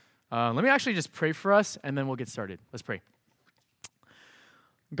Let me actually just pray for us, and then we'll get started. Let's pray.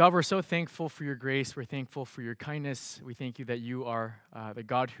 God, we're so thankful for your grace. We're thankful for your kindness. We thank you that you are the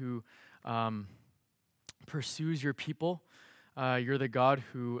God who pursues your people. You're the God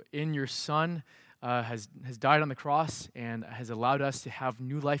who, in your Son, has died on the cross and has allowed us to have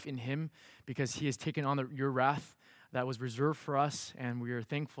new life in him because he has taken on your wrath that was reserved for us. And we are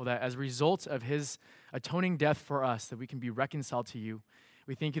thankful that as a result of his atoning death for us, that we can be reconciled to you.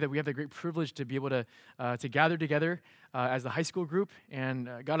 We thank you that we have the great privilege to be able to gather together as the high school group. And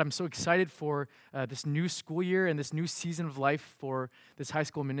God, I'm so excited for this new school year and this new season of life for this high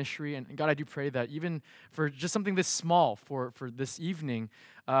school ministry. And God, I do pray that even for just something this small for this evening,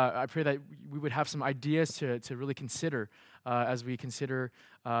 I pray that we would have some ideas to really consider as we consider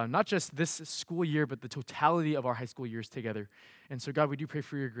not just this school year, but the totality of our high school years together. And so, God, we do pray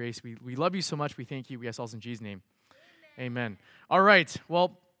for your grace. We love you so much. We thank you. We ask all in Jesus' name. Amen. All right.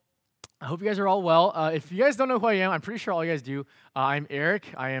 Well, I hope you guys are all well. If you guys don't know who I am, I'm pretty sure all you guys do. I'm Eric.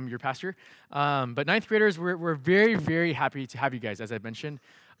 I am your pastor. But ninth graders, we're very, very happy to have you guys, as I mentioned.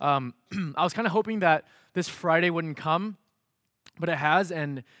 I was kind of hoping that this Friday wouldn't come, but it has,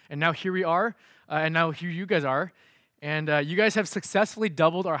 and now here we are, and now here you guys are. And you guys have successfully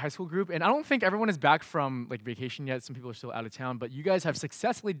doubled our high school group. And I don't think everyone is back from vacation yet. Some people are still out of town. But you guys have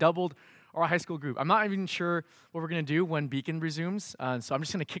successfully doubled our high school group. I'm not even sure what we're going to do when Beacon resumes. So I'm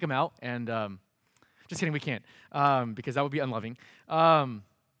just going to kick them out. And just kidding, we can't. Because that would be unloving.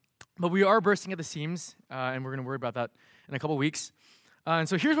 But we are bursting at the seams. And we're going to worry about that in a couple weeks. And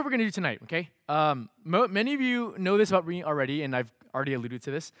so here's what we're going to do tonight, okay? Many of you know this about me already. And I've already alluded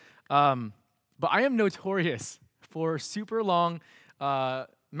to this. But I am notorious for super long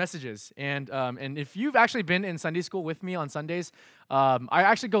messages. And if you've actually been in Sunday school with me on Sundays, I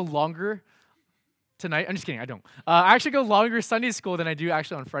actually go longer tonight. I'm just kidding, I don't. I actually go longer Sunday school than I do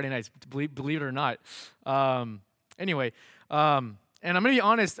actually on Friday nights, believe it or not. Anyway, and I'm going to be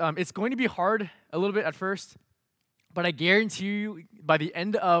honest, it's going to be hard a little bit at first, but I guarantee you by the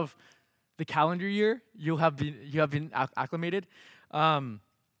end of the calendar year, you have been acclimated.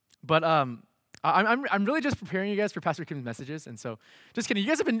 I'm really just preparing you guys for Pastor Kim's messages, and so just kidding. You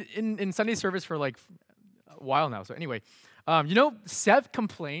guys have been in Sunday service for a while now. So anyway, Seth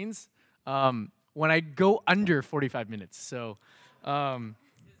complains when I go under 45 minutes. So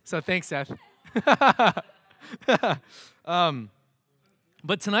thanks, Seth.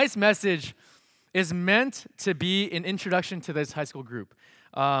 But tonight's message is meant to be an introduction to this high school group.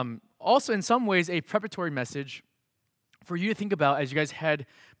 Also, in some ways, a preparatory message for you to think about as you guys head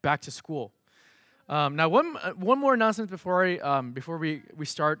back to school. Now, one more announcement before we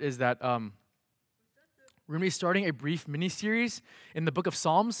start is that we're going to be starting a brief mini-series in the book of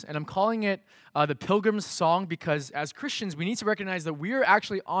Psalms, and I'm calling it the Pilgrim's Song because as Christians, we need to recognize that we are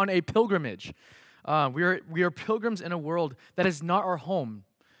actually on a pilgrimage. We are pilgrims in a world that is not our home,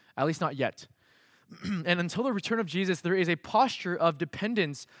 at least not yet. And until the return of Jesus, there is a posture of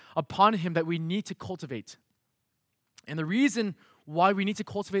dependence upon him that we need to cultivate. And the reason why we need to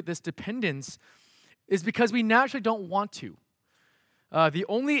cultivate this dependence is because we naturally don't want to. The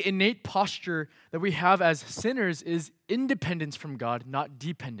only innate posture that we have as sinners is independence from God, not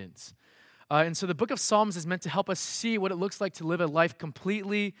dependence. And so the book of Psalms is meant to help us see what it looks like to live a life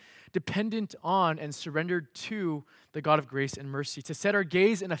completely dependent on and surrendered to the God of grace and mercy, to set our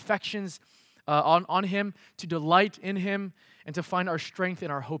gaze and affections on him, to delight in him, and to find our strength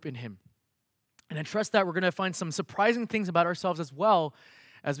and our hope in him. And I trust that we're going to find some surprising things about ourselves as well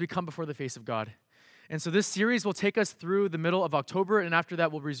as we come before the face of God. And so this series will take us through the middle of October, and after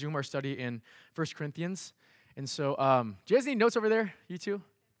that, we'll resume our study in 1 Corinthians. And so, do you guys need notes over there, you two?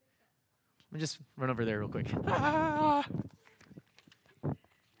 Let me just run over there real quick.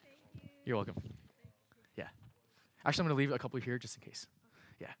 You're welcome. Yeah. Actually, I'm going to leave a couple here just in case.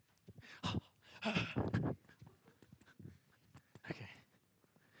 Yeah. Okay.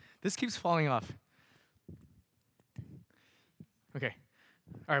 This keeps falling off. Okay.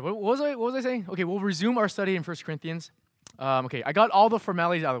 All right, what was I saying? Okay, we'll resume our study in 1 Corinthians. Okay, I got all the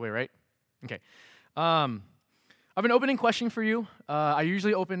formalities out of the way, right? Okay. I have an opening question for you. I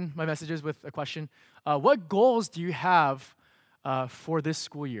usually open my messages with a question. What goals do you have for this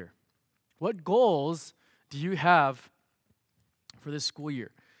school year? What goals do you have for this school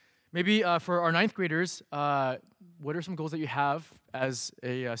year? Maybe for our ninth graders, what are some goals that you have as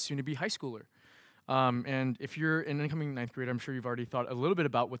a soon-to-be high schooler? And if you're an incoming ninth grader, I'm sure you've already thought a little bit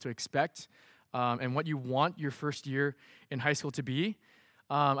about what to expect and what you want your first year in high school to be.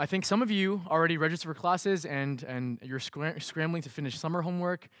 I think some of you already registered for classes and you're scrambling to finish summer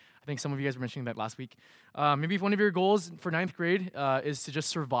homework. I think some of you guys were mentioning that last week. Maybe if one of your goals for ninth grade is to just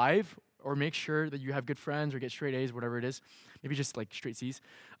survive or make sure that you have good friends or get straight A's, whatever it is, maybe just like straight C's.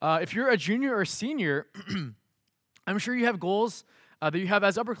 If you're a junior or senior, I'm sure you have goals that you have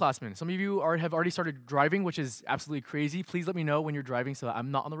as upperclassmen. Some of you have already started driving, which is absolutely crazy. Please let me know when you're driving so that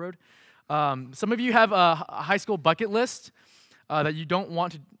I'm not on the road. Some of you have a high school bucket list that you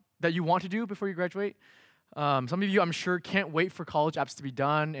want to do before you graduate. Some of you, I'm sure, can't wait for college apps to be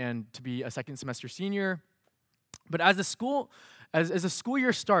done and to be a second semester senior. But as the school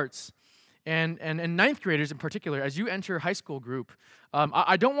year starts, and ninth graders in particular, as you enter high school group,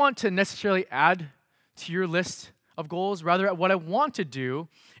 I don't want to necessarily add to your list of goals. Rather, what I want to do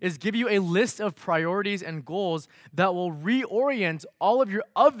is give you a list of priorities and goals that will reorient all of your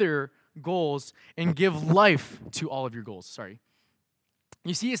other goals and give life to all of your goals.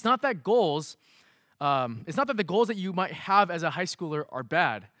 You see, it's not that the goals that you might have as a high schooler are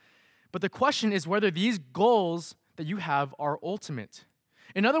bad, but the question is whether these goals that you have are ultimate.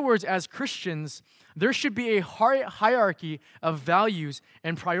 In other words, as Christians, there should be a hierarchy of values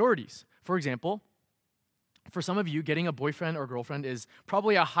and priorities. For example, for some of you, getting a boyfriend or girlfriend is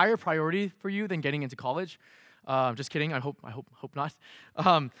probably a higher priority for you than getting into college. Just kidding. I hope not.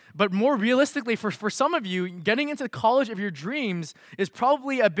 But more realistically, for some of you, getting into the college of your dreams is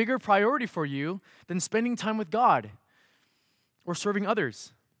probably a bigger priority for you than spending time with God or serving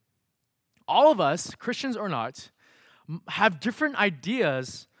others. All of us, Christians or not, have different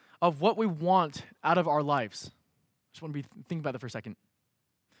ideas of what we want out of our lives. Just want to think about that for a second.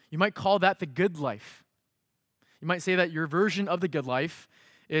 You might call that the good life. You might say that your version of the good life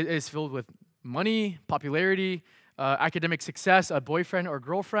is filled with money, popularity, academic success, a boyfriend or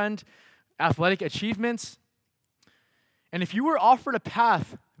girlfriend, athletic achievements. And if you were offered a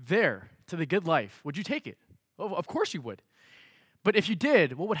path there to the good life, would you take it? Oh, of course you would. But if you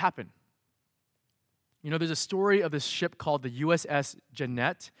did, what would happen? You know, there's a story of this ship called the USS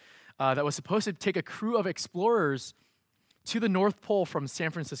Jeannette that was supposed to take a crew of explorers to the North Pole from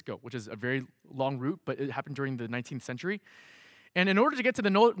San Francisco, which is a very long route, but it happened during the 19th century. And in order to get to the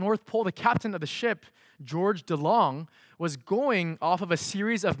North Pole, the captain of the ship, George DeLong, was going off of a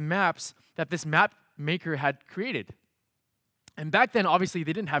series of maps that this map maker had created. And back then, obviously,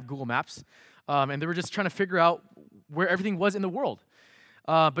 they didn't have Google Maps, and they were just trying to figure out where everything was in the world.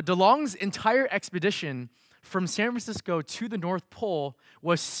 But DeLong's entire expedition from San Francisco to the North Pole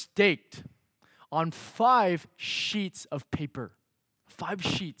was staked on 5 sheets of paper. 5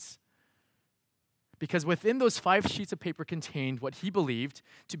 sheets. Because within those 5 sheets of paper contained what he believed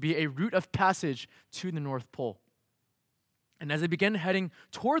to be a route of passage to the North Pole. And as they began heading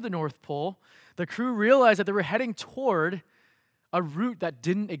toward the North Pole, the crew realized that they were heading toward a route that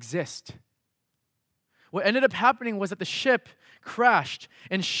didn't exist. What ended up happening was that the ship crashed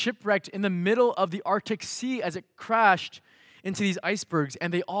and shipwrecked in the middle of the Arctic Sea as it crashed into these icebergs,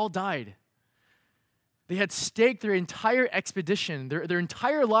 and they all died. They had staked their entire expedition, their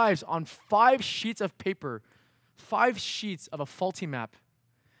entire lives on 5 sheets of paper, 5 sheets of a faulty map,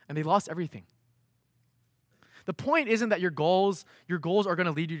 and they lost everything. The point isn't that your goals are going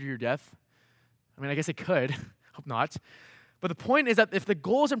to lead you to your death. I mean, I guess it could. Hope not. But the point is that if the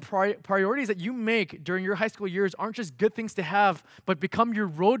goals and priorities that you make during your high school years aren't just good things to have, but become your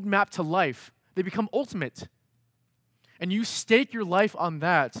roadmap to life, they become ultimate. And you stake your life on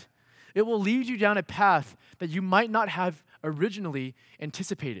that, it will lead you down a path that you might not have originally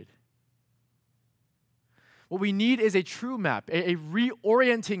anticipated. What we need is a true map, a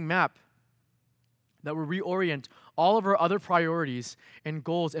reorienting map that will reorient all of our other priorities and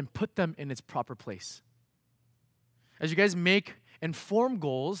goals and put them in its proper place. As you guys make informed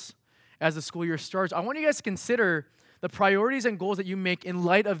goals as the school year starts, I want you guys to consider the priorities and goals that you make in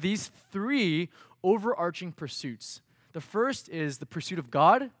light of these 3 overarching pursuits. The first is the pursuit of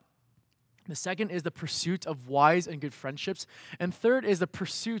God. The second is the pursuit of wise and good friendships. And third is the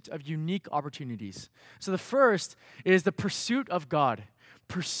pursuit of unique opportunities. So the first is the pursuit of God.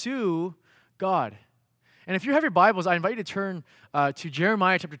 Pursue God. And if you have your Bibles, I invite you to turn to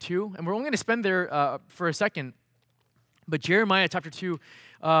Jeremiah chapter 2. And we're only going to spend there for a second. But Jeremiah chapter 2,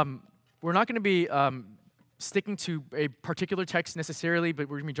 we're not going to be sticking to a particular text necessarily, but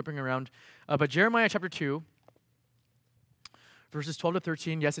we're going to be jumping around. But Jeremiah chapter 2, verses 12 to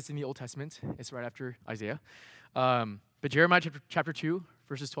 13, yes, it's in the Old Testament. It's right after Isaiah. But Jeremiah chapter 2,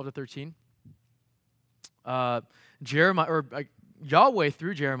 verses 12 to 13. Yahweh,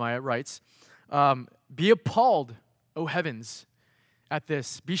 through Jeremiah, writes, "Be appalled, O heavens, at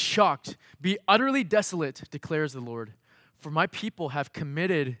this. Be shocked. Be utterly desolate, declares the Lord. For my people have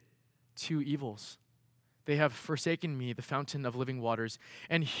committed two evils. They have forsaken me, the fountain of living waters,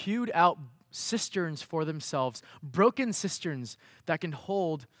 and hewed out cisterns for themselves, broken cisterns that can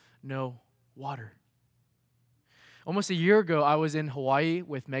hold no water. Almost a year ago, I was in Hawaii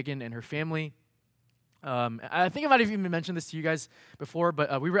with Megan and her family. I think I might have even mentioned this to you guys before,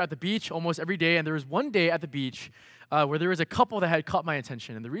 but we were at the beach almost every day, and there was one day at the beach where there was a couple that had caught my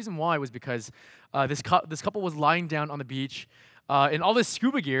attention. And the reason why was because this couple was lying down on the beach in all this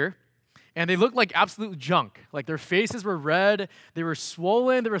scuba gear, and they looked like absolute junk. Like their faces were red, they were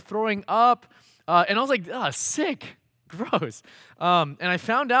swollen, they were throwing up, and I was like, sick, gross. And I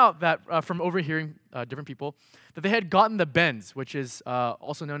found out that from overhearing different people that they had gotten the bends, which is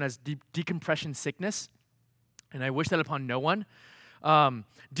also known as decompression sickness. And I wish that upon no one.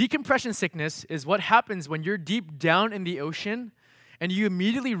 Decompression sickness is what happens when you're deep down in the ocean and you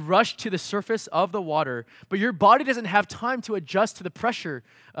immediately rush to the surface of the water, but your body doesn't have time to adjust to the pressure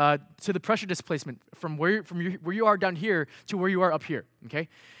displacement from where you are down here to where you are up here. Okay,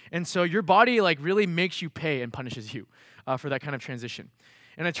 and so your body really makes you pay and punishes you for that kind of transition.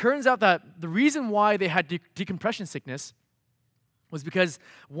 And it turns out that the reason why they had decompression sickness was because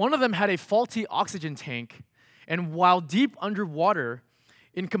one of them had a faulty oxygen tank, and while deep underwater,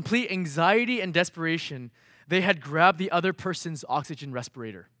 in complete anxiety and desperation, they had grabbed the other person's oxygen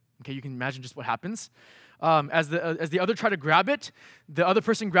respirator. Okay, you can imagine just what happens. As the other tried to grab it, the other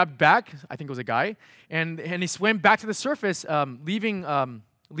person grabbed back, I think it was a guy, and he swam back to the surface,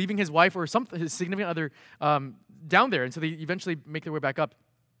 leaving his wife or his significant other down there. And so they eventually make their way back up.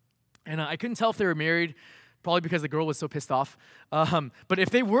 And I couldn't tell if they were married, probably because the girl was so pissed off. But if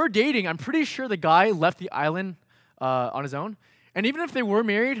they were dating, I'm pretty sure the guy left the island on his own. And even if they were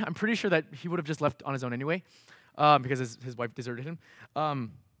married, I'm pretty sure that he would have just left on his own anyway, because his wife deserted him.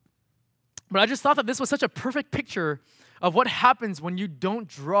 But I just thought that this was such a perfect picture of what happens when you don't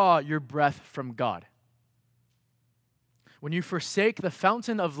draw your breath from God. When you forsake the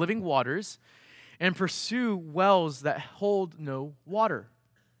fountain of living waters and pursue wells that hold no water.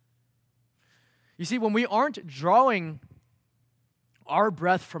 You see, when we aren't drawing our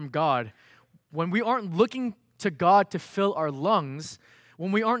breath from God, when we aren't looking to God to fill our lungs,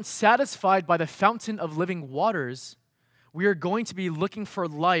 when we aren't satisfied by the fountain of living waters, we are going to be looking for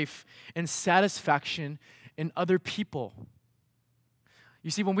life and satisfaction in other people.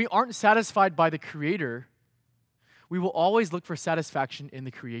 You see, when we aren't satisfied by the Creator, we will always look for satisfaction in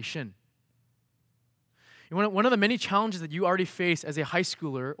the creation. One of the many challenges that you already face as a high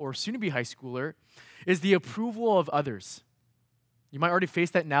schooler or soon-to-be high schooler is the approval of others. You might already face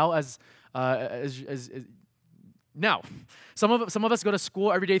that now now. Some of us go to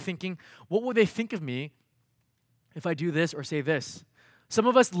school every day thinking, what will they think of me if I do this or say this? Some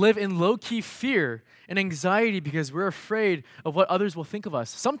of us live in low-key fear and anxiety because we're afraid of what others will think of us.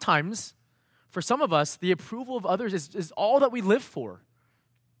 Sometimes, for some of us, the approval of others is all that we live for.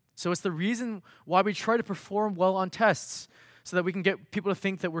 So it's the reason why we try to perform well on tests, so that we can get people to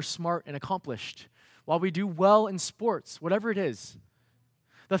think that we're smart and accomplished, while we do well in sports, whatever it is.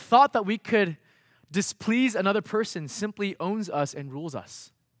 The thought that we could displease another person simply owns us and rules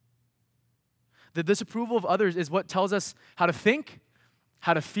us. The disapproval of others is what tells us how to think,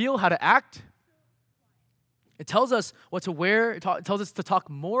 how to feel, how to act. It tells us what to wear. It tells us to talk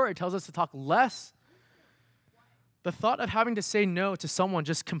more. It tells us to talk less. The thought of having to say no to someone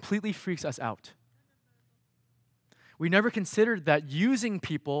just completely freaks us out. We never considered that using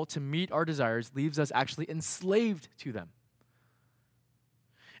people to meet our desires leaves us actually enslaved to them.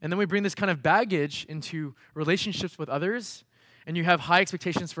 And then we bring this kind of baggage into relationships with others, and you have high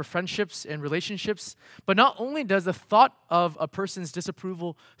expectations for friendships and relationships. But not only does the thought of a person's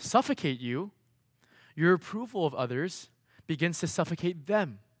disapproval suffocate you, your approval of others begins to suffocate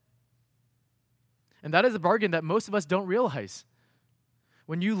them. And that is a bargain that most of us don't realize.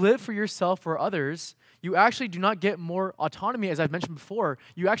 When you live for yourself or others, you actually do not get more autonomy, as I've mentioned before.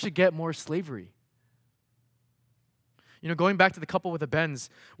 You actually get more slavery. Going back to the couple with the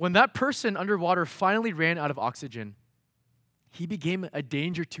bends, when that person underwater finally ran out of oxygen, he became a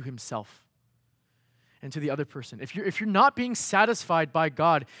danger to himself and to the other person. If you're not being satisfied by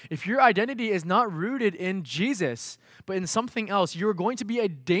God, if your identity is not rooted in Jesus, but in something else, you're going to be a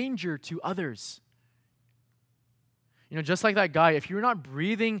danger to others. Just like that guy, if you're not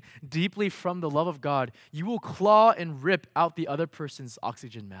breathing deeply from the love of God, you will claw and rip out the other person's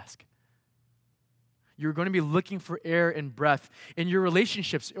oxygen mask. You're going to be looking for air and breath in your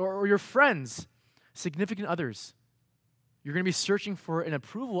relationships or your friends, significant others. You're going to be searching for an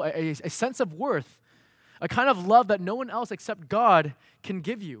approval, a sense of worth, a kind of love that no one else except God can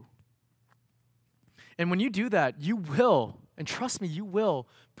give you. And when you do that, you will, and trust me, you will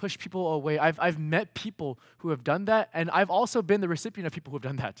push people away. I've met people who have done that, and I've also been the recipient of people who have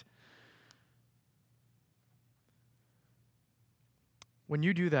done that. When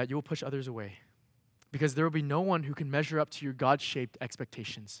you do that, you will push others away because there will be no one who can measure up to your God-shaped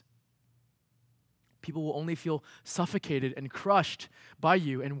expectations. People will only feel suffocated and crushed by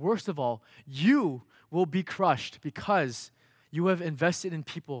you, and worst of all, you will be crushed because you have invested in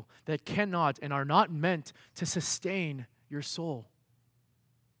people that cannot and are not meant to sustain your soul.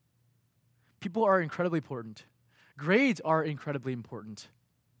 People are incredibly important. Grades are incredibly important,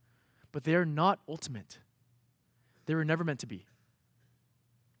 but they are not ultimate. They were never meant to be.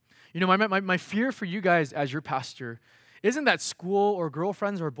 You know, my fear for you guys as your pastor isn't that school or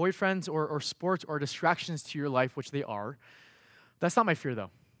girlfriends or boyfriends or sports or distractions to your life, which they are. That's not my fear,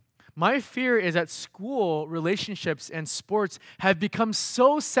 though. My fear is that school, relationships, and sports have become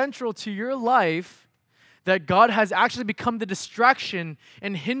so central to your life that God has actually become the distraction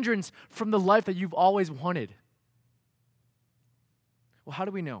and hindrance from the life that you've always wanted. Well, how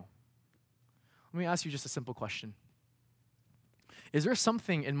do we know? Let me ask you just a simple question. Is there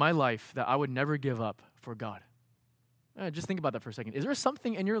something in my life that I would never give up for God? Just think about that for a second. Is there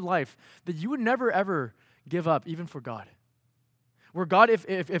something in your life that you would never, ever give up, even for God? Where God,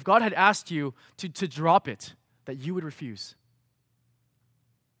 if God had asked you to drop it, that you would refuse?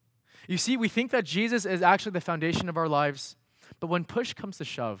 You see, we think that Jesus is actually the foundation of our lives, but when push comes to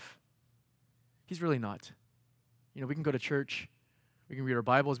shove, he's really not. You know, we can go to church, we can read our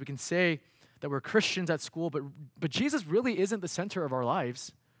Bibles, we can say that we're Christians at school, but Jesus really isn't the center of our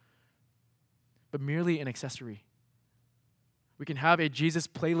lives, but merely an accessory. We can have a Jesus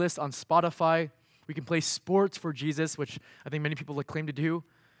playlist on Spotify. We can play sports for Jesus, which I think many people claim to do,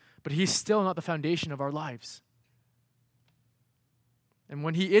 but he's still not the foundation of our lives. And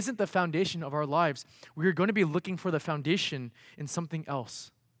when he isn't the foundation of our lives, we're going to be looking for the foundation in something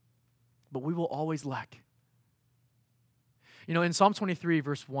else, but we will always lack. You know, in Psalm 23,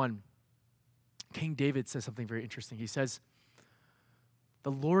 verse 1, King David says something very interesting. He says,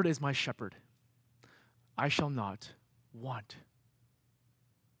 "The Lord is my shepherd. I shall not want."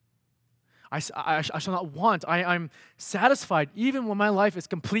 I shall not want. I'm satisfied even when my life is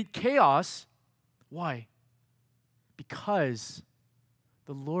complete chaos. Why? Because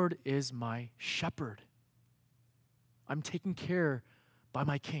the Lord is my shepherd. I'm taken care by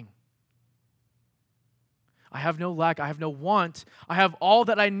my King. I have no lack. I have no want. I have all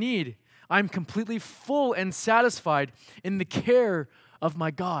that I need. I'm completely full and satisfied in the care of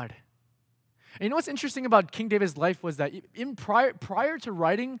my God. And you know what's interesting about King David's life was that prior to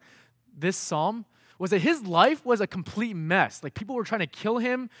writing this psalm was that his life was a complete mess. Like, people were trying to kill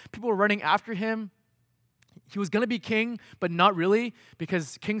him. People were running after him. He was going to be king, but not really,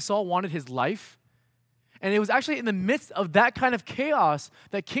 because King Saul wanted his life. And it was actually in the midst of that kind of chaos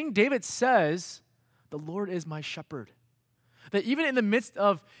that King David says, "The Lord is my shepherd." That even in the midst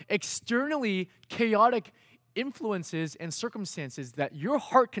of externally chaotic influences and circumstances, that your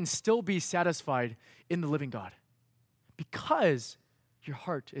heart can still be satisfied in the living God, because your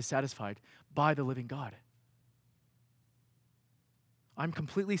heart is satisfied by the living God. I'm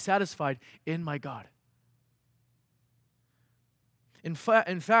completely satisfied in my God. In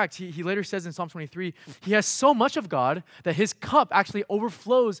fact, he later says in Psalm 23, he has so much of God that his cup actually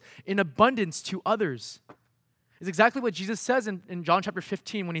overflows in abundance to others. It's exactly what Jesus says in John chapter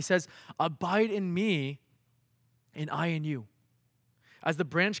 15 when he says, "Abide in me and I in you. As the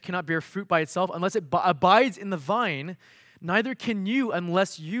branch cannot bear fruit by itself unless it abides in the vine, neither can you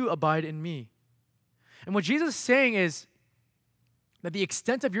unless you abide in me." And what Jesus is saying is that the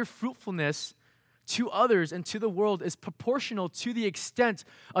extent of your fruitfulness to others and to the world is proportional to the extent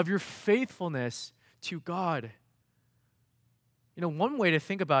of your faithfulness to God. You know, one way to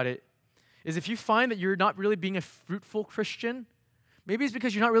think about it is if you find that you're not really being a fruitful Christian, maybe it's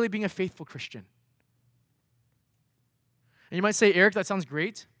because you're not really being a faithful Christian. And you might say, "Eric, that sounds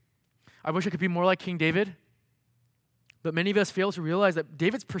great. I wish I could be more like King David." But many of us fail to realize that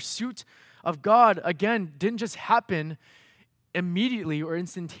David's pursuit of God, again, didn't just happen immediately or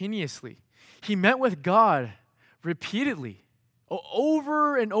instantaneously. He met with God repeatedly,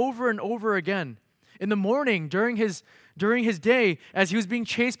 over and over and over again. In the morning, during his day, as he was being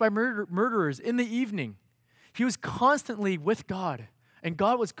chased by murderers, in the evening. He was constantly with God, and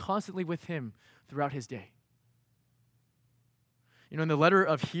God was constantly with him throughout his day. You know, in the letter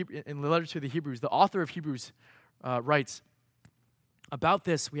to the Hebrews, the author of Hebrews writes, "About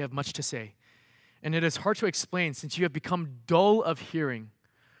this we have much to say, and it is hard to explain since you have become dull of hearing.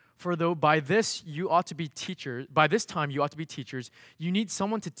 For though by this time you ought to be teachers, you need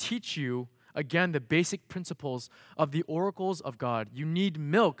someone to teach you Again, the basic principles of the oracles of God. You need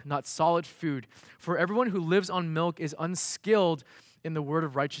milk, not solid food. For everyone who lives on milk is unskilled in the word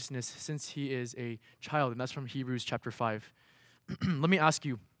of righteousness, since he is a child. And that's from Hebrews chapter 5. Let me ask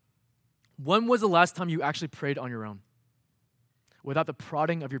you, when was the last time you actually prayed on your own? Without the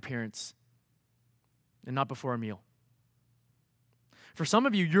prodding of your parents, and not before a meal. For some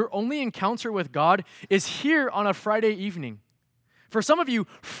of you, your only encounter with God is here on a Friday evening. For some of you,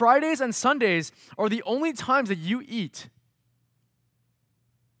 Fridays and Sundays are the only times that you eat.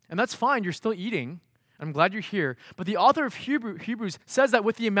 And that's fine, you're still eating. I'm glad you're here. But the author of Hebrews says that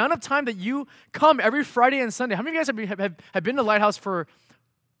with the amount of time that you come every Friday and Sunday, how many of you guys have been to Lighthouse for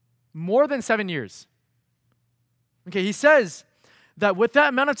more than 7 years? Okay, he says that with that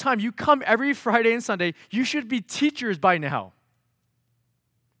amount of time you come every Friday and Sunday, you should be teachers by now.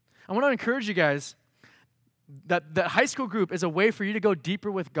 I want to encourage you guys that high school group is a way for you to go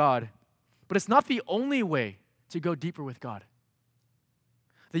deeper with God, but it's not the only way to go deeper with God.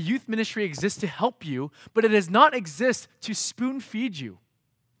 The youth ministry exists to help you, but it does not exist to spoon feed you.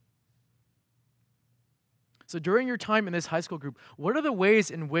 So during your time in this high school group, what are the ways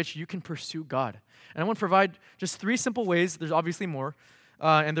in which you can pursue God? And I want to provide just 3 simple ways. There's obviously more,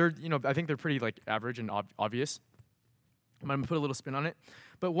 and they're, I think they're pretty average and obvious. I'm going to put a little spin on it.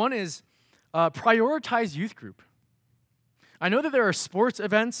 But one is prioritize youth group. I know that there are sports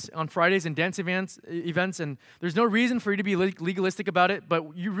events on Fridays and dance events, and there's no reason for you to be legalistic about it,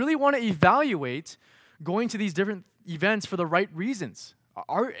 but you really want to evaluate going to these different events for the right reasons.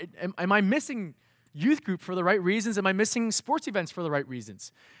 Am I missing youth group for the right reasons? Am I missing sports events for the right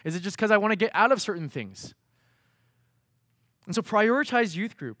reasons? Is it just because I want to get out of certain things? And so prioritize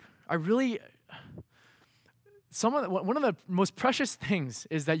youth group. One of the most precious things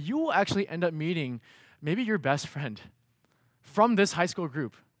is that you will actually end up meeting maybe your best friend from this high school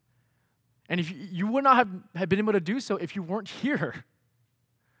group. And if you would not have been able to do so if you weren't here.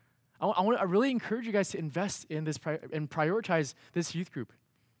 I really encourage you guys to invest in this and prioritize this youth group.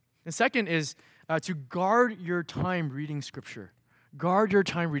 And second is to guard your time reading Scripture. Guard your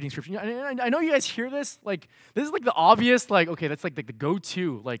time reading Scripture. And I know you guys hear this. This is the obvious, okay, that's the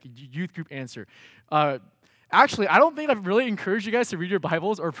go-to, youth group answer. Actually, I don't think I've really encouraged you guys to read your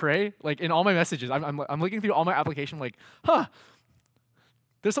Bibles or pray, in all my messages. I'm looking through all my application,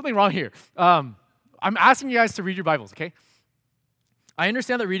 there's something wrong here. I'm asking you guys to read your Bibles, okay? I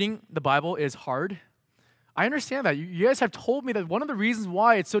understand that reading the Bible is hard. I understand that. You guys have told me that one of the reasons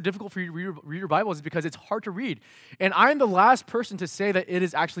why it's so difficult for you to read your Bible is because it's hard to read. And I'm the last person to say that it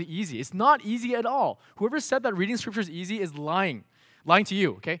is actually easy. It's not easy at all. Whoever said that reading Scripture is easy is lying to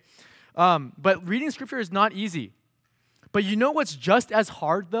you, okay? But reading Scripture is not easy. But you know what's just as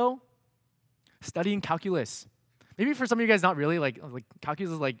hard, though? Studying calculus. Maybe for some of you guys, not really.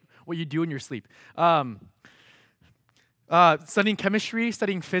 Calculus is what you do in your sleep. Studying chemistry,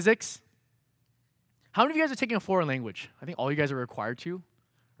 studying physics. How many of you guys are taking a foreign language? I think all you guys are required to,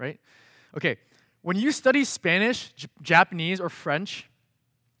 right? Okay, when you study Spanish, Japanese, or French,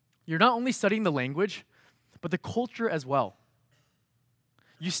 you're not only studying the language, but the culture as well.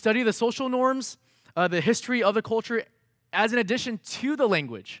 You study the social norms, the history of the culture, as an addition to the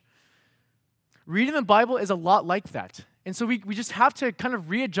language. Reading the Bible is a lot like that. And so we just have to kind of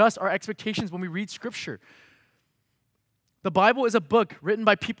readjust our expectations when we read Scripture. The Bible is a book written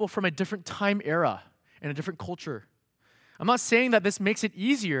by people from a different time era and a different culture. I'm not saying that this makes it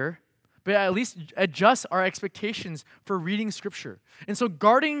easier, but at least adjust our expectations for reading Scripture. And so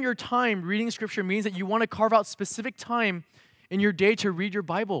guarding your time reading Scripture means that you want to carve out specific time in your day to read your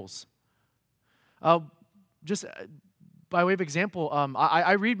Bibles. Just by way of example,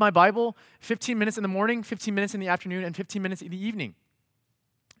 I read my Bible 15 minutes in the morning, 15 minutes in the afternoon, and 15 minutes in the evening.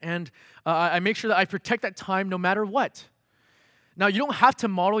 And I make sure that I protect that time no matter what. Now, you don't have to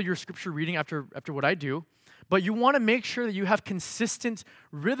model your Scripture reading after what I do, but you want to make sure that you have consistent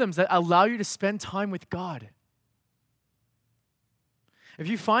rhythms that allow you to spend time with God. If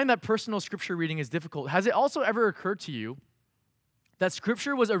you find that personal Scripture reading is difficult, has it also ever occurred to you that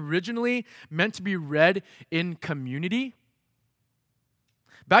Scripture was originally meant to be read in community?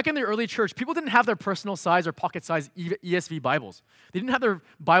 Back in the early church, people didn't have their personal size or pocket size ESV Bibles. They didn't have their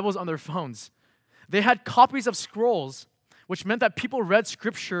Bibles on their phones. They had copies of scrolls, which meant that people read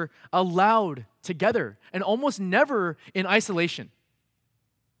Scripture aloud together and almost never in isolation.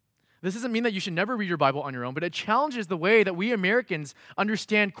 This doesn't mean that you should never read your Bible on your own, but it challenges the way that we Americans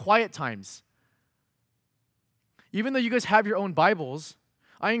understand quiet times. Even though you guys have your own Bibles,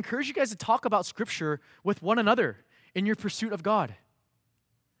 I encourage you guys to talk about Scripture with one another in your pursuit of God.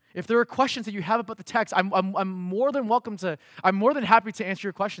 If there are questions that you have about the text, I'm more than I'm more than happy to answer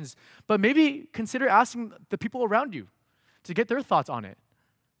your questions. But maybe consider asking the people around you to get their thoughts on it.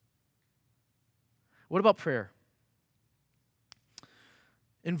 What about prayer?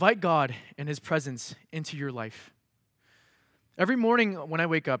 Invite God and His presence into your life. Every morning when I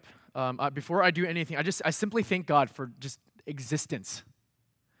wake up, before I do anything, I simply thank God for just existence.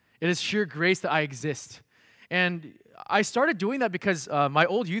 It is sheer grace that I exist. And I started doing that because my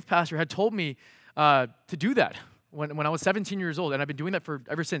old youth pastor had told me to do that when I was 17 years old, and I've been doing that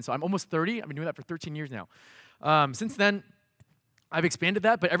ever since. So I'm almost 30. I've been doing that for 13 years now. Since then, I've expanded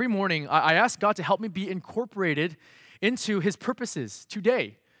that, but every morning I ask God to help me be incorporated into His purposes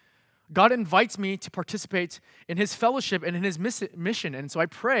today. God invites me to participate in His fellowship and in His mission, and so I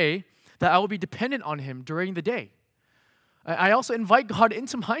pray that I will be dependent on Him during the day. I also invite God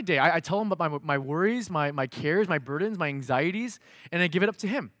into my day. I tell Him about my worries, my cares, my burdens, my anxieties, and I give it up to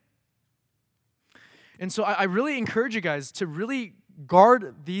Him. And so I really encourage you guys to really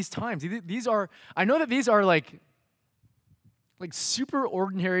guard these times. I know that these are like super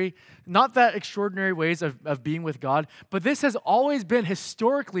ordinary, not that extraordinary ways of being with God, but this has always been,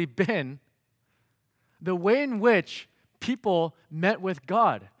 historically been, the way in which people met with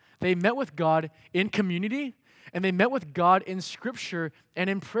God. They met with God in community, and they met with God in Scripture and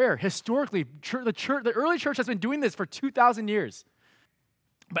in prayer. Historically, the early church has been doing this for 2,000 years.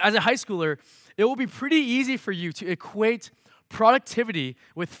 But as a high schooler, it will be pretty easy for you to equate productivity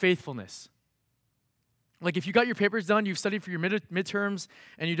with faithfulness. Like if you got your papers done, you've studied for your midterms,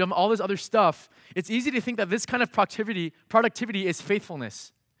 and you've done all this other stuff, it's easy to think that this kind of productivity is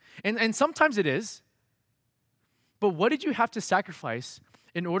faithfulness. And sometimes it is. But what did you have to sacrifice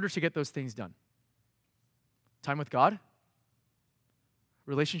in order to get those things done? Time with God?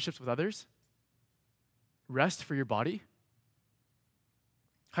 Relationships with others? Rest for your body?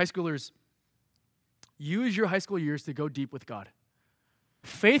 High schoolers, use your high school years to go deep with God.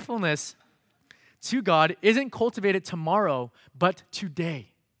 Faithfulness to God isn't cultivated tomorrow, but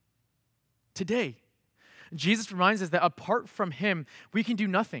today. Today. Jesus reminds us that apart from Him, we can do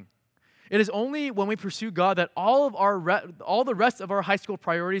nothing. It is only when we pursue God that all the rest of our high school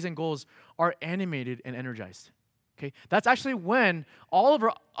priorities and goals are animated and energized. Okay? That's actually when all of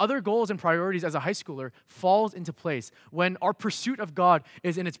our other goals and priorities as a high schooler falls into place, when our pursuit of God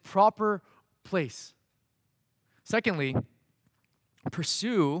is in its proper place. Secondly,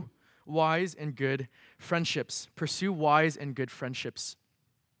 pursue wise and good friendships. Pursue wise and good friendships.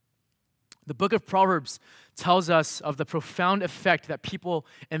 The book of Proverbs tells us of the profound effect that people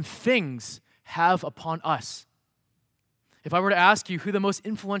and things have upon us. If I were to ask you who the most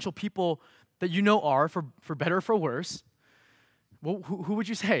influential people that you know are, for better or for worse, well, who would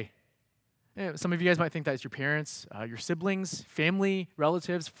you say? Some of you guys might think that it's your parents, your siblings, family,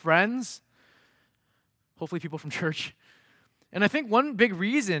 relatives, friends, hopefully people from church. And I think one big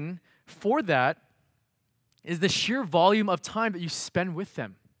reason for that is the sheer volume of time that you spend with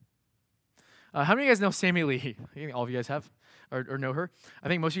them. How many of you guys know Sammy Lee? I think all of you guys have, or know her. I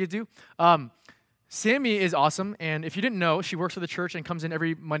think most of you do. Sammy is awesome, and if you didn't know, she works for the church and comes in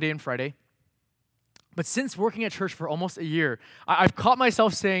every Monday and Friday. But since working at church for almost a year, I've caught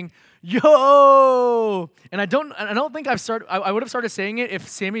myself saying, "Yo!" And I don't think I would have started saying it if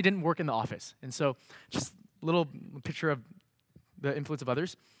Sammy didn't work in the office. And so, just a little picture of the influence of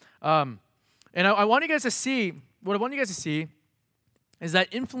others. And I want you guys to see, what I want you guys to see is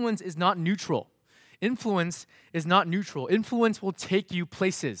that influence is not neutral. Influence is not neutral. Influence will take you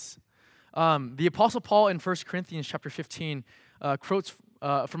places. The Apostle Paul in 1 Corinthians chapter 15 quotes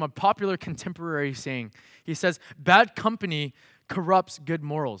from a popular contemporary saying. He says, "Bad company corrupts good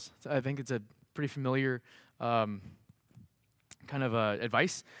morals." So I think it's a pretty familiar kind of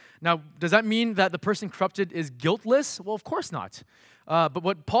advice. Now, does that mean that the person corrupted is guiltless? Well, of course not. But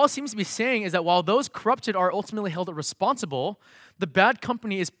what Paul seems to be saying is that while those corrupted are ultimately held responsible, the bad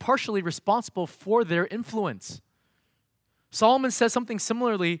company is partially responsible for their influence. Solomon says something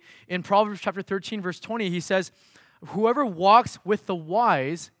similarly in Proverbs chapter 13, verse 20. He says, "Whoever walks with the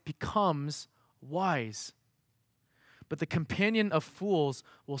wise becomes wise, but the companion of fools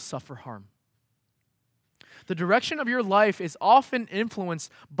will suffer harm." The direction of your life is often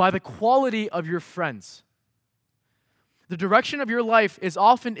influenced by the quality of your friends. The direction of your life is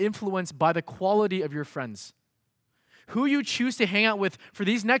often influenced by the quality of your friends. Who you choose to hang out with for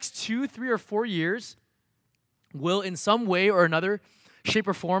these next 2, 3, or 4 years will in some way or another, shape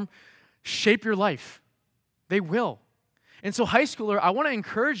or form, shape your life. They will. And so, high schooler, I want to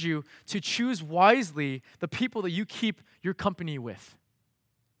encourage you to choose wisely the people that you keep your company with.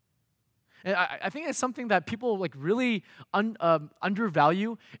 And I think it's something that people like really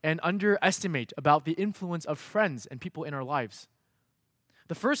undervalue and underestimate about the influence of friends and people in our lives.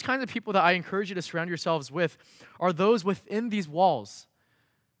 The first kinds of people that I encourage you to surround yourselves with are those within these walls.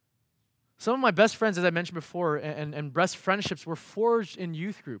 Some of my best friends, as I mentioned before, and best friendships were forged in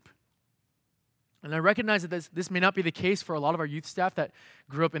youth group. And I recognize that this may not be the case for a lot of our youth staff that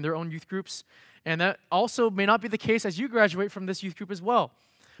grew up in their own youth groups. And that also may not be the case as you graduate from this youth group as well.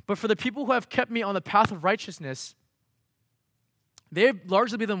 But for the people who have kept me on the path of righteousness, they've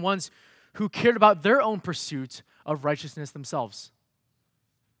largely been the ones who cared about their own pursuit of righteousness themselves.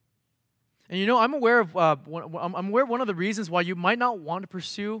 And I'm aware of one of the reasons why you might not want to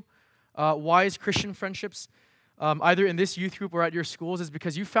pursue wise Christian friendships, either in this youth group or at your schools, is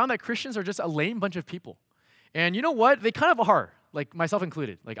because you found that Christians are just a lame bunch of people. And you know what? They kind of are, like myself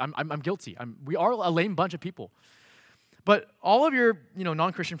included. Like I'm guilty. We are a lame bunch of people. But all of your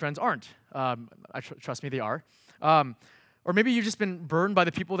non-Christian friends aren't. Trust me, they are. Or maybe you've just been burned by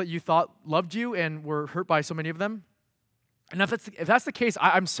the people that you thought loved you and were hurt by so many of them. And if that's the case,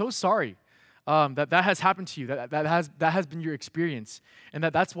 I'm so sorry. That has happened to you, that has been your experience, and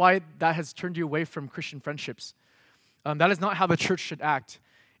that's why that has turned you away from Christian friendships. That is not how the church should act,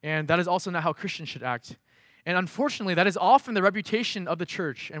 and that is also not how Christians should act. And unfortunately, that is often the reputation of the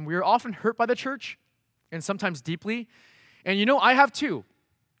church, and we are often hurt by the church, and sometimes deeply. And I have too.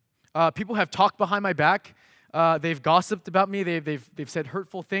 People have talked behind my back. They've gossiped about me. They've said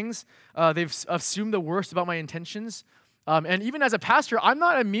hurtful things. They've assumed the worst about my intentions. And even as a pastor, I'm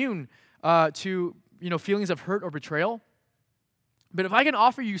not immune to feelings of hurt or betrayal. But if I can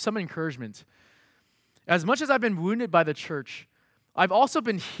offer you some encouragement, as much as I've been wounded by the church, I've also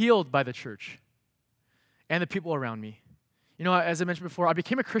been healed by the church and the people around me. As I mentioned before, I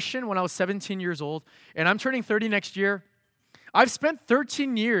became a Christian when I was 17 years old, and I'm turning 30 next year. I've spent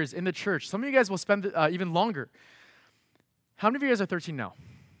 13 years in the church. Some of you guys will spend even longer. How many of you guys are 13 now?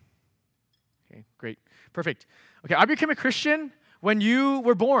 Okay, great. Perfect. Okay, I became a Christian when you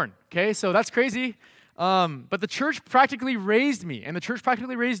were born, okay? So that's crazy. But the church practically raised me, and the church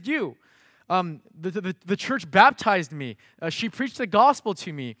practically raised you. The church baptized me. She preached the gospel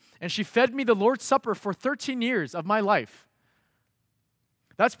to me, and she fed me the Lord's Supper for 13 years of my life.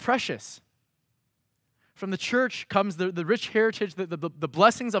 That's precious. From the church comes the rich heritage, the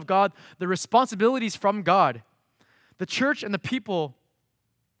blessings of God, the responsibilities from God. The church and the people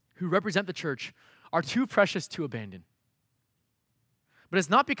who represent the church are too precious to abandon. But it's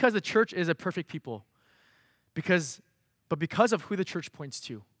not because the church is a perfect people, but because of who the church points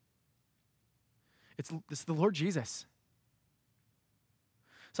to. It's the Lord Jesus.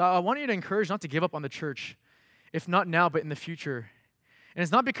 So I want you to encourage not to give up on the church, if not now, but in the future. And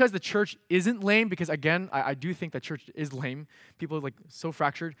it's not because the church isn't lame, because again, I do think that church is lame. People are so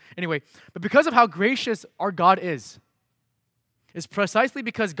fractured. Anyway, but because of how gracious our God is. It's precisely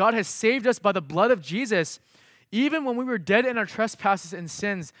because God has saved us by the blood of Jesus, even when we were dead in our trespasses and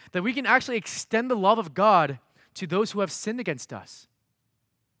sins, that we can actually extend the love of God to those who have sinned against us.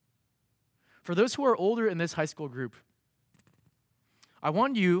 For those who are older in this high school group, I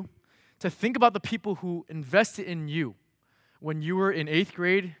want you to think about the people who invested in you when you were in 8th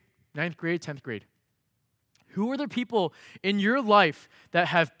grade, 9th grade, 10th grade. Who are the people in your life that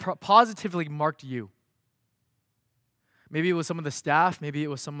have positively marked you? Maybe it was some of the staff, maybe it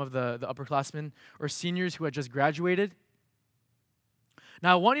was some of the upperclassmen or seniors who had just graduated.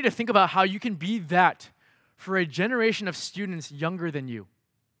 Now, I want you to think about how you can be that for a generation of students younger than you.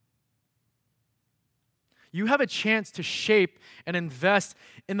 You have a chance to shape and invest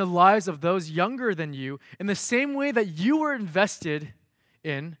in the lives of those younger than you in the same way that you were invested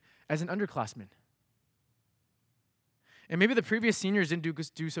in as an underclassman. And maybe the previous seniors didn't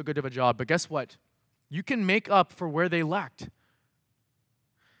do so good of a job, but guess what? You can make up for where they lacked.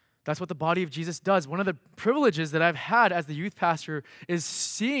 That's what the body of Jesus does. One of the privileges that I've had as the youth pastor is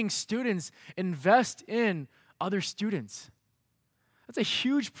seeing students invest in other students. That's a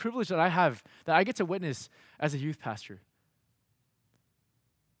huge privilege that I have, that I get to witness as a youth pastor.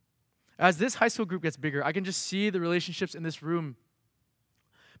 As this high school group gets bigger, I can just see the relationships in this room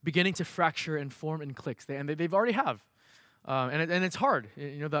beginning to fracture and form in cliques. They've already have. And it's hard.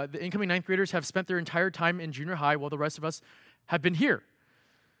 The incoming 9th graders have spent their entire time in junior high while the rest of us have been here.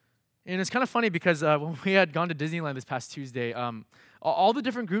 And it's kind of funny because when we had gone to Disneyland this past Tuesday, all the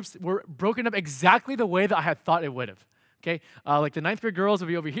different groups were broken up exactly the way that I had thought it would have. Okay, like the 9th grade girls will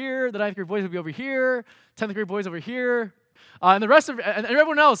be over here, the 9th grade boys will be over here, 10th grade boys over here, and the rest of and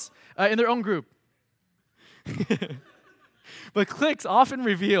everyone else in their own group. But cliques often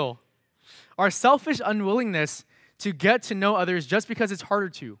reveal our selfish unwillingness to get to know others just because it's harder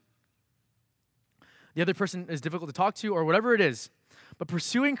to. the other person is difficult to talk to, or whatever it is. But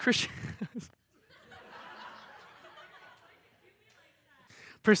pursuing Christian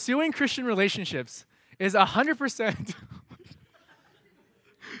pursuing Christian relationships is 100%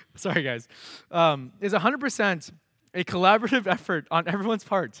 sorry guys, is 100% a collaborative effort on everyone's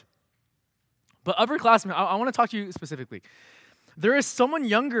part. But upperclassmen, I want to talk to you specifically. There is someone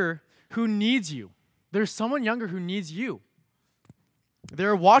younger who needs you. There's someone younger who needs you.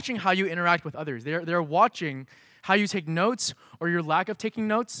 They're watching how you interact with others. They're watching how you take notes or your lack of taking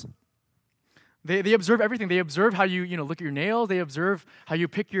notes. They observe everything. They observe how you look at your nails. They observe how you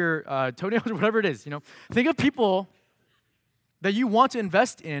pick your toenails or whatever it is. Think of people that you want to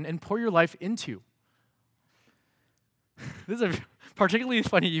invest in and pour your life into. This is a particularly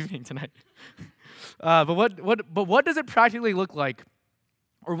funny evening tonight. But what does it practically look like?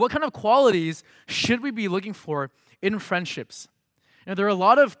 Or what kind of qualities should we be looking for in friendships? There are a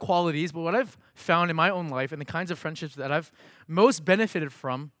lot of qualities, but what I've found in my own life and the kinds of friendships that I've most benefited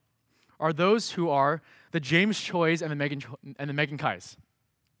from are those who are the James Choys and the Megan Kais.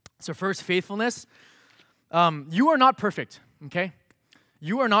 So first, faithfulness. You are not perfect, okay?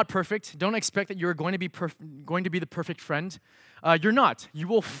 You are not perfect. Don't expect that you're going to be the perfect friend. You're not. You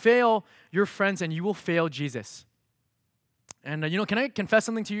will fail your friends and you will fail Jesus. And can I confess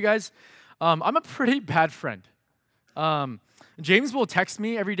something to you guys? I'm a pretty bad friend. James will text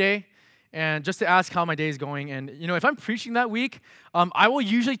me every day and just to ask how my day is going. And if I'm preaching that week, I will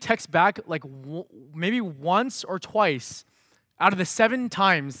usually text back like maybe once or twice out of the 7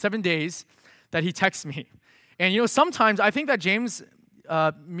 days that he texts me. And sometimes I think that James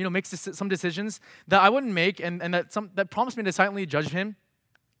makes some decisions that I wouldn't make, and that prompts me to silently judge him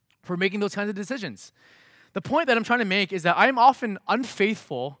for making those kinds of decisions. The point that I'm trying to make is that I am often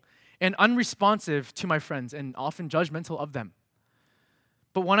unfaithful and unresponsive to my friends and often judgmental of them.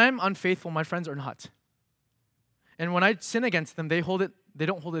 But when I'm unfaithful, my friends are not. And when I sin against them, they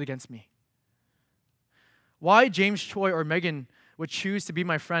don't hold it against me. Why James Choi or Megan would choose to be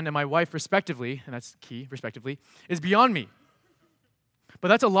my friend and my wife respectively, and that's key, respectively, is beyond me. But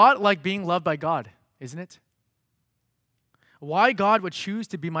that's a lot like being loved by God, isn't it? Why God would choose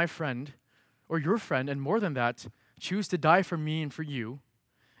to be my friend or your friend, and more than that, choose to die for me and for you,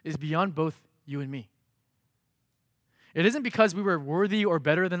 is beyond both you and me. It isn't because we were worthy or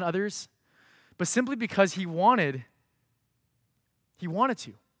better than others, but simply because he wanted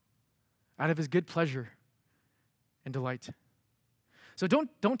to, out of his good pleasure and delight. So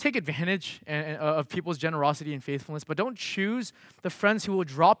don't take advantage of people's generosity and faithfulness, but don't choose the friends who will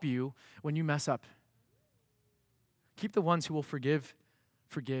drop you when you mess up. Keep the ones who will forgive,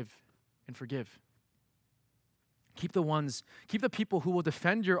 and forgive. Keep the people who will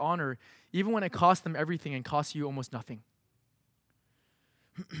defend your honor even when it costs them everything and costs you almost nothing.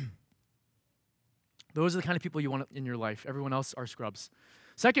 Those are the kind of people you want in your life. Everyone else are scrubs.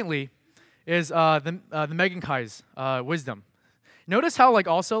 Secondly is the Megan Kai's wisdom. Notice how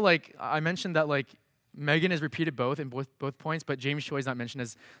I mentioned that Megan is repeated both in both points, but James Choi is not mentioned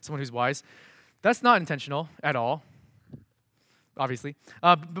as someone who's wise. That's not intentional at all. Obviously,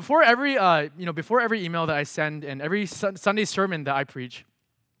 before every email that I send and every Sunday sermon that I preach,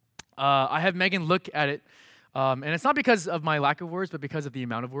 I have Megan look at it, and it's not because of my lack of words, but because of the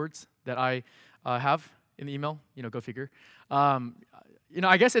amount of words that I have in the email. Go figure.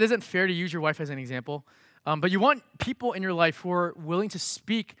 I guess it isn't fair to use your wife as an example, but you want people in your life who are willing to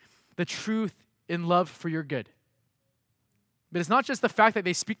speak the truth in love for your good. But it's not just the fact that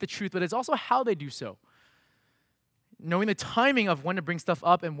they speak the truth, but it's also how they do so. Knowing the timing of when to bring stuff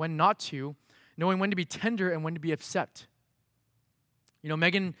up and when not to, knowing when to be tender and when to be upset.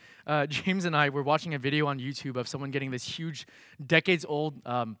 Megan, James, and I were watching a video on YouTube of someone getting this huge, decades-old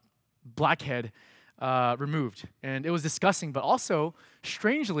blackhead removed. And it was disgusting, but also,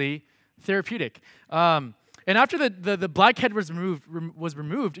 strangely, therapeutic. And after the blackhead was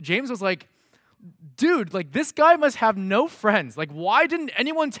removed, James was like, dude, this guy must have no friends. Why didn't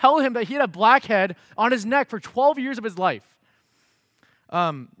anyone tell him that he had a blackhead on his neck for 12 years of his life?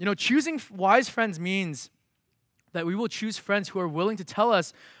 Choosing wise friends means that we will choose friends who are willing to tell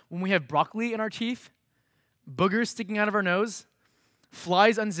us when we have broccoli in our teeth, boogers sticking out of our nose,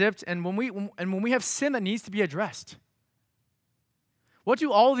 flies unzipped, and when we have sin that needs to be addressed. What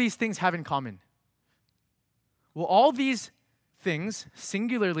do all these things have in common? Well, all these things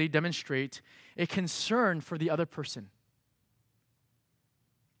singularly demonstrate a concern for the other person.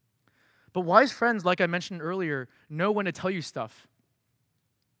 But wise friends, like I mentioned earlier, know when to tell you stuff.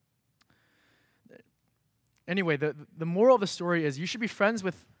 Anyway, the moral of the story is you should be friends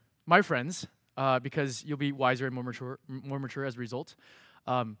with my friends because you'll be wiser and more mature as a result.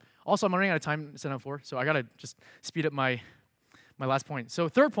 Also, I'm running out of time to send out 4, so I got to just speed up my last point. So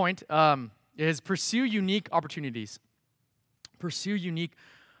third point is pursue unique opportunities. Pursue unique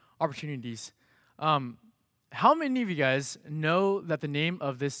opportunities. How many of you guys know that the name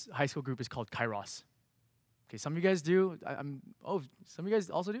of this high school group is called Kairos? Okay, some of you guys do. Some of you guys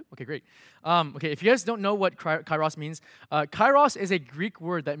also do? Okay, great. Okay, if you guys don't know what Kairos means, Kairos is a Greek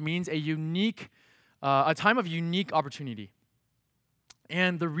word that means a time of unique opportunity.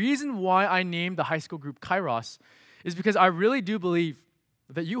 And the reason why I named the high school group Kairos is because I really do believe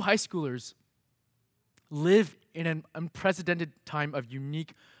that you high schoolers live in an unprecedented time of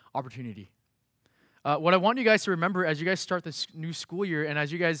unique opportunity. What I want you guys to remember as you guys start this new school year and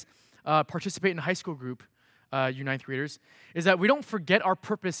as you guys participate in high school group, you ninth graders, is that we don't forget our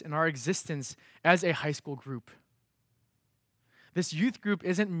purpose and our existence as a high school group. This youth group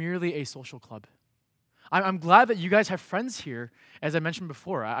isn't merely a social club. I'm glad that you guys have friends here, as I mentioned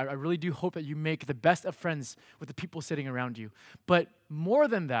before. I really do hope that you make the best of friends with the people sitting around you. But more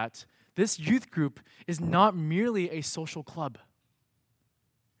than that, this youth group is not merely a social club.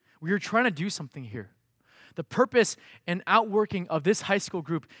 We are trying to do something here. The purpose and outworking of this high school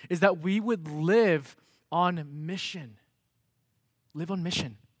group is that we would live on mission. Live on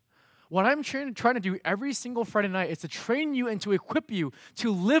mission. What I'm trying to do every single Friday night is to train you and to equip you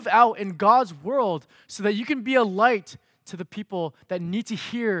to live out in God's world so that you can be a light to the people that need to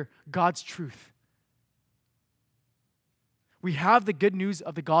hear God's truth. We have the good news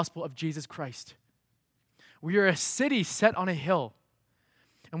of the gospel of Jesus Christ. We are a city set on a hill.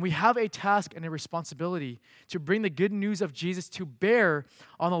 And we have a task and a responsibility to bring the good news of Jesus to bear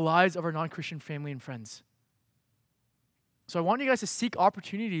on the lives of our non-Christian family and friends. So I want you guys to seek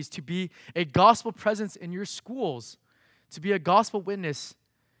opportunities to be a gospel presence in your schools, to be a gospel witness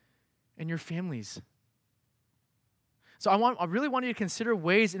in your families. So I really want you to consider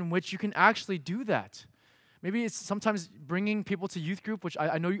ways in which you can actually do that. Maybe it's sometimes bringing people to youth group, which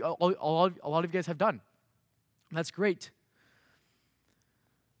I know a lot of you guys have done. And that's great.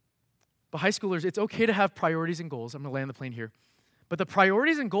 But high schoolers, it's okay to have priorities and goals. I'm going to land the plane here. But the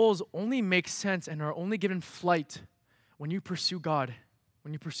priorities and goals only make sense and are only given flight when you pursue God,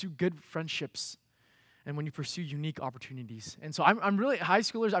 when you pursue good friendships, and when you pursue unique opportunities. And so I'm really, high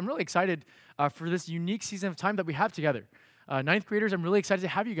schoolers, I'm really excited for this unique season of time that we have together. Ninth graders, I'm really excited to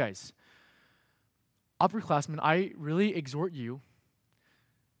have you guys. Upperclassmen, I really exhort you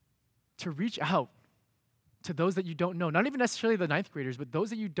to reach out to those that you don't know. Not even necessarily the ninth graders, but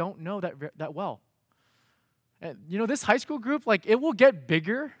those that you don't know that well. And this high school group, it will get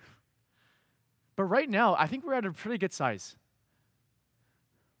bigger. But right now, I think we're at a pretty good size.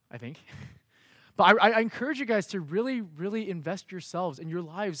 I think. But I encourage you guys to really, really invest yourselves and your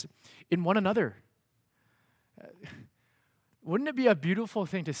lives in one another. Wouldn't it be a beautiful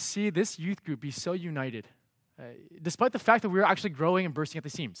thing to see this youth group be so united, despite the fact that we're actually growing and bursting at the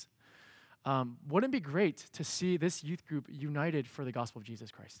seams? Wouldn't it be great to see this youth group united for the gospel of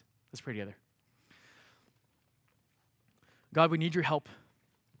Jesus Christ? Let's pray together. God, we need your help.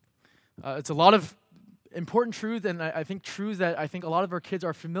 It's a lot of important truth, and I think truths that I think a lot of our kids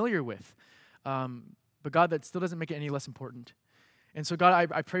are familiar with. But God, that still doesn't make it any less important. And so God,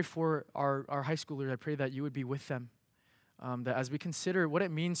 I pray for our high schoolers. I pray that you would be with them. That as we consider what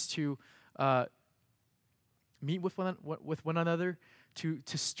it means to meet with one another, to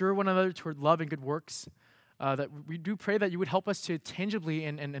stir one another toward love and good works, that we do pray that you would help us to tangibly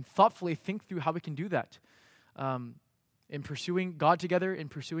and thoughtfully think through how we can do that. In pursuing God together, in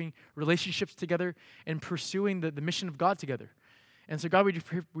pursuing relationships together, and pursuing the mission of God together. And so God,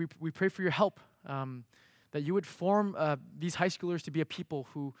 we pray for your help, that you would form these high schoolers to be a people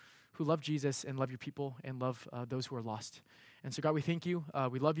who love Jesus and love your people and love those who are lost. And so God, we thank you.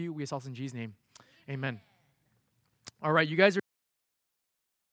 We love you. We assault in Jesus' name. Amen. All right, you guys are